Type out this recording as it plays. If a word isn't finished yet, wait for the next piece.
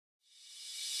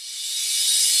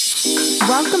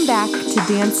Welcome back to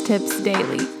Dance Tips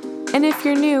Daily. And if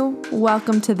you're new,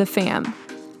 welcome to the fam.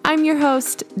 I'm your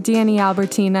host, Danny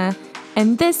Albertina,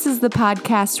 and this is the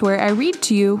podcast where I read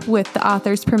to you, with the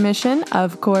author's permission,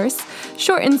 of course,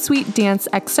 short and sweet dance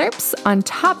excerpts on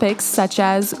topics such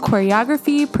as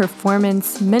choreography,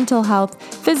 performance, mental health,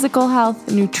 physical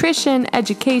health, nutrition,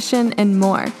 education, and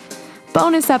more.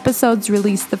 Bonus episodes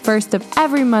released the first of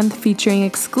every month featuring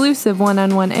exclusive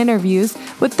one-on-one interviews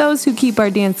with those who keep our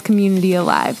dance community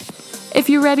alive. If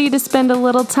you're ready to spend a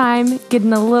little time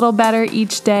getting a little better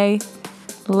each day,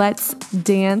 let's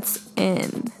dance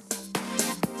in.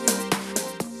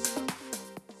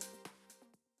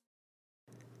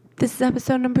 This is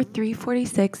episode number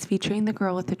 346 featuring the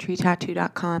girl with the tree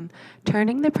tattoo.com,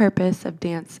 turning the purpose of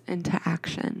dance into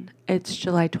action. It's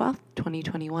July 12th,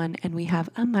 2021, and we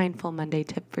have a Mindful Monday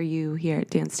tip for you here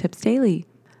at Dance Tips Daily.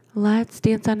 Let's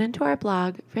dance on into our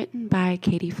blog, written by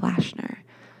Katie Flashner.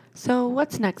 So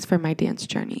what's next for my dance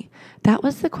journey? That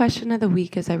was the question of the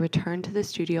week as I returned to the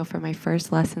studio for my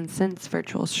first lesson since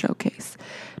Virtual Showcase.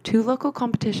 2 local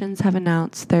competitions have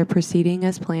announced they're proceeding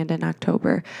as planned in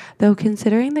October, though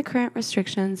considering the current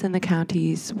restrictions in the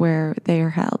counties where they are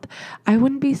held, I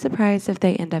wouldn't be surprised if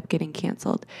they end up getting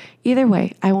canceled. Either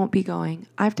way, I won't be going.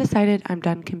 I've decided I'm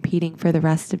done competing for the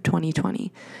rest of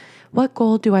 2020. What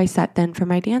goal do I set then for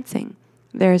my dancing?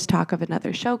 There is talk of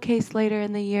another showcase later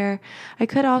in the year. I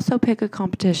could also pick a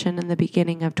competition in the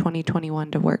beginning of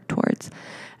 2021 to work towards.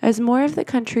 As more of the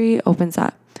country opens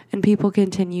up and people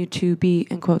continue to be,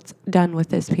 in quotes, done with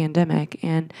this pandemic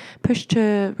and push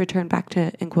to return back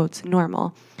to, in quotes,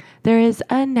 normal, there is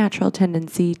a natural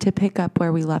tendency to pick up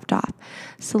where we left off,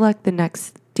 select the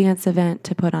next dance event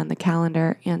to put on the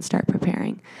calendar, and start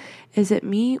preparing. Is it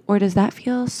me, or does that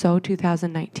feel so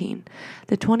 2019?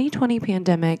 The 2020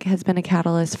 pandemic has been a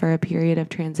catalyst for a period of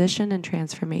transition and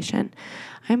transformation.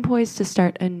 I'm poised to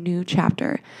start a new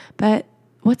chapter, but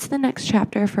what's the next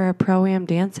chapter for a pro-am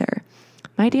dancer?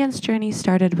 My dance journey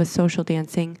started with social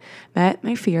dancing, met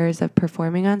my fears of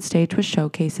performing on stage with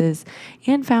showcases,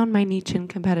 and found my niche in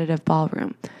competitive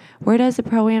ballroom. Where does a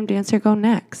pro-am dancer go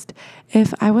next?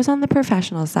 If I was on the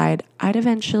professional side, I'd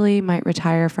eventually might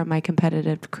retire from my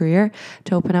competitive career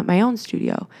to open up my own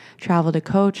studio, travel to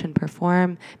coach and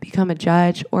perform, become a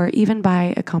judge, or even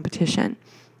buy a competition.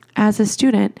 As a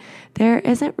student, there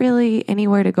isn't really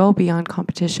anywhere to go beyond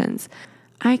competitions.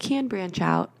 I can branch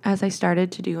out, as I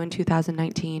started to do in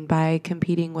 2019 by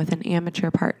competing with an amateur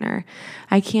partner.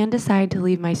 I can decide to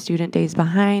leave my student days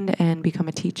behind and become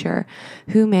a teacher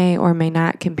who may or may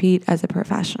not compete as a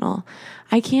professional.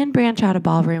 I can branch out of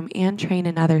ballroom and train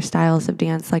in other styles of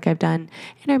dance like I've done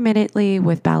intermittently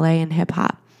with ballet and hip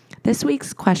hop. This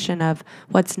week's question of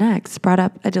what's next brought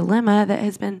up a dilemma that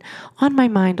has been on my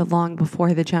mind long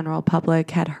before the general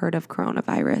public had heard of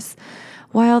coronavirus.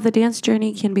 While the dance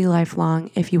journey can be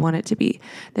lifelong if you want it to be,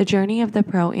 the journey of the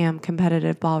pro-am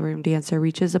competitive ballroom dancer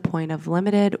reaches a point of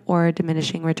limited or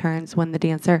diminishing returns when the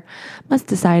dancer must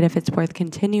decide if it's worth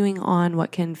continuing on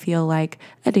what can feel like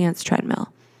a dance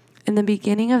treadmill. In the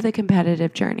beginning of the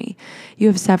competitive journey, you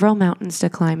have several mountains to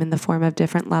climb in the form of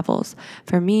different levels.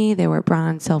 For me, they were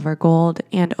bronze, silver, gold,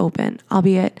 and open,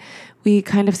 albeit we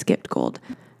kind of skipped gold.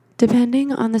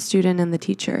 Depending on the student and the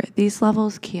teacher, these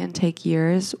levels can take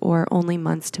years or only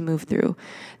months to move through.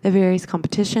 The various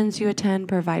competitions you attend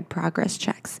provide progress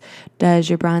checks. Does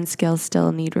your bronze skills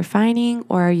still need refining,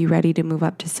 or are you ready to move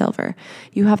up to silver?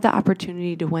 You have the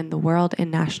opportunity to win the world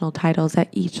and national titles at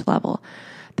each level.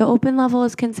 The open level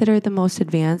is considered the most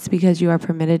advanced because you are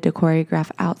permitted to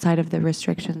choreograph outside of the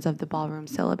restrictions of the ballroom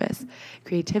syllabus.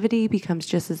 Creativity becomes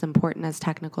just as important as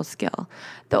technical skill.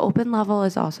 The open level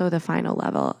is also the final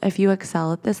level. If you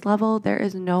excel at this level, there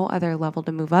is no other level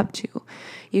to move up to.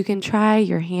 You can try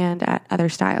your hand at other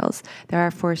styles. There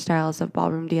are 4 styles of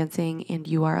ballroom dancing, and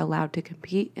you are allowed to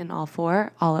compete in all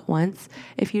 4 all at once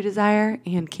if you desire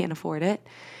and can afford it.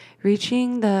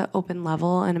 Reaching the open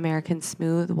level in American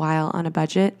Smooth while on a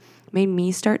budget made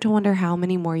me start to wonder how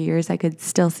many more years I could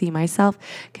still see myself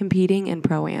competing in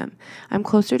Pro-Am. I'm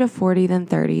closer to 40 than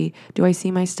 30. Do I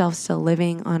see myself still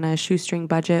living on a shoestring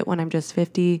budget when I'm just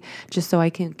 50, just so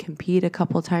I can compete a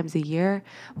couple times a year?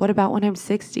 What about when I'm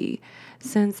 60?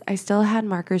 Since I still had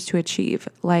markers to achieve,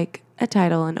 like a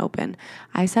title in Open,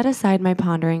 I set aside my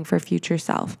pondering for future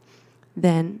self.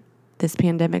 Then this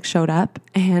pandemic showed up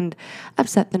and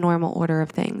upset the normal order of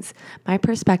things. My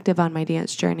perspective on my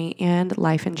dance journey and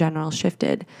life in general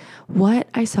shifted. What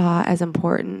I saw as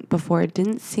important before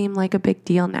didn't seem like a big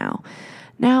deal now.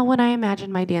 Now, when I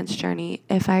imagine my dance journey,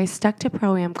 if I stuck to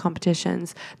Pro-Am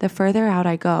competitions, the further out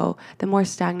I go, the more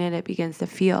stagnant it begins to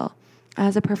feel.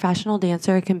 As a professional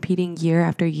dancer, competing year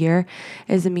after year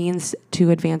is a means to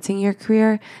advancing your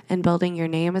career and building your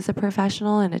name as a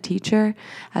professional and a teacher.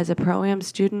 As a pro-am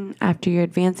student, after you're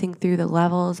advancing through the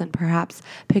levels and perhaps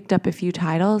picked up a few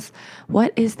titles,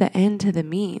 what is the end to the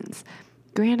means?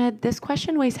 Granted, this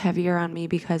question weighs heavier on me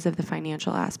because of the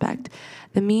financial aspect.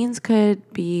 The means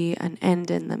could be an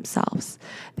end in themselves.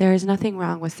 There is nothing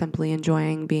wrong with simply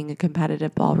enjoying being a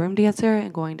competitive ballroom dancer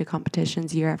and going to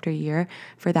competitions year after year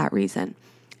for that reason.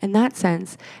 In that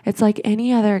sense, it's like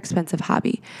any other expensive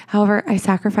hobby. However, I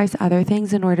sacrifice other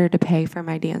things in order to pay for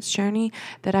my dance journey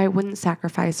that I wouldn't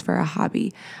sacrifice for a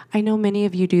hobby. I know many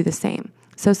of you do the same.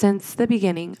 So since the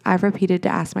beginning, I've repeated to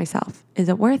ask myself, is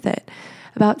it worth it?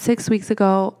 About 6 weeks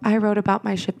ago, I wrote about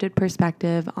my shifted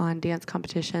perspective on dance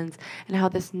competitions and how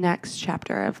this next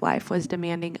chapter of life was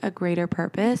demanding a greater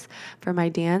purpose for my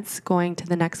dance going to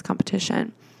the next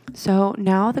competition. So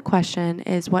now the question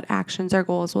is, what actions or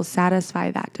goals will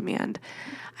satisfy that demand?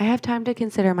 I have time to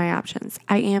consider my options.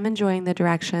 I am enjoying the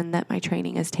direction that my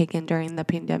training has taken during the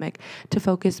pandemic to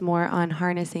focus more on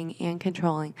harnessing and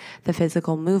controlling the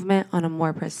physical movement on a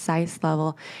more precise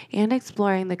level and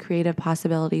exploring the creative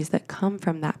possibilities that come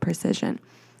from that precision.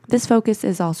 This focus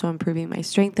is also improving my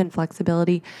strength and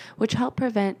flexibility, which help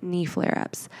prevent knee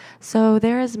flare-ups. So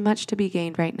there is much to be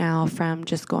gained right now from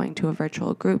just going to a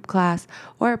virtual group class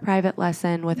or a private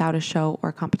lesson without a show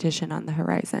or competition on the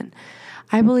horizon.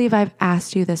 I believe I've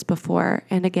asked you this before,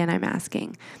 and again I'm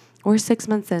asking. We're 6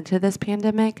 months into this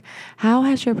pandemic. How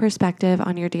has your perspective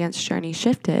on your dance journey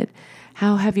shifted?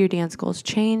 How have your dance goals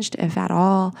changed, if at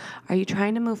all? Are you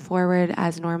trying to move forward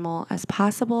as normal as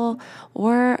possible,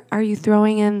 or are you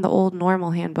throwing in the old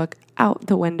normal handbook out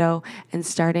the window and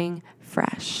starting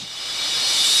fresh?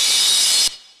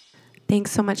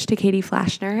 Thanks so much to Katie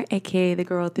Flashner, aka the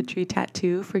girl with the tree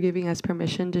tattoo, for giving us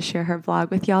permission to share her vlog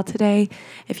with y'all today.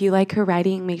 If you like her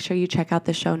writing, make sure you check out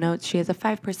the show notes. She has a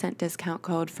 5% discount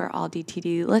code for all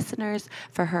DTD listeners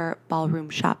for her ballroom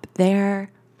shop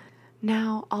there.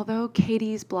 Now, although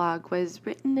Katie's blog was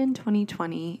written in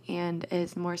 2020 and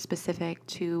is more specific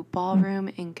to ballroom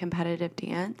and competitive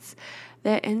dance,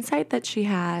 the insight that she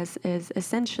has is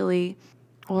essentially,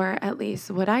 or at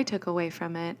least what I took away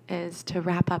from it, is to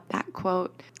wrap up that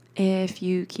quote, if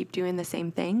you keep doing the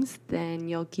same things, then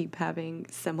you'll keep having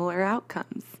similar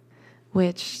outcomes.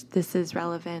 Which this is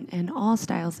relevant in all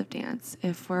styles of dance.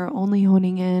 If we're only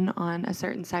honing in on a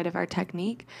certain side of our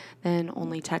technique, then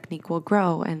only technique will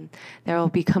grow, and there will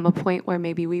become a point where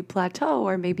maybe we plateau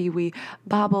or maybe we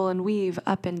bobble and weave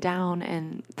up and down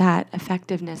in that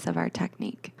effectiveness of our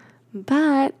technique.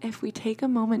 But if we take a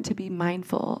moment to be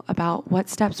mindful about what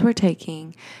steps we're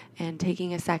taking and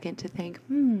taking a second to think,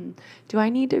 do I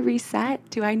need to reset?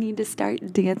 Do I need to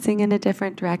start dancing in a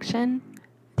different direction?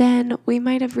 Then we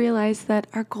might have realized that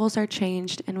our goals are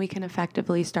changed and we can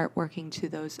effectively start working to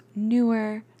those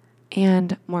newer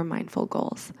and more mindful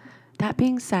goals. That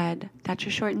being said, that's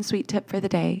your short and sweet tip for the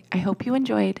day. I hope you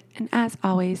enjoyed, and as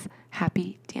always,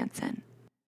 happy dancing.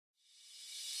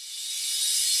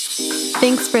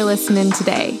 Thanks for listening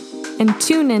today, and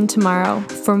tune in tomorrow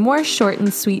for more short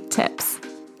and sweet tips.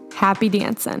 Happy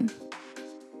dancing.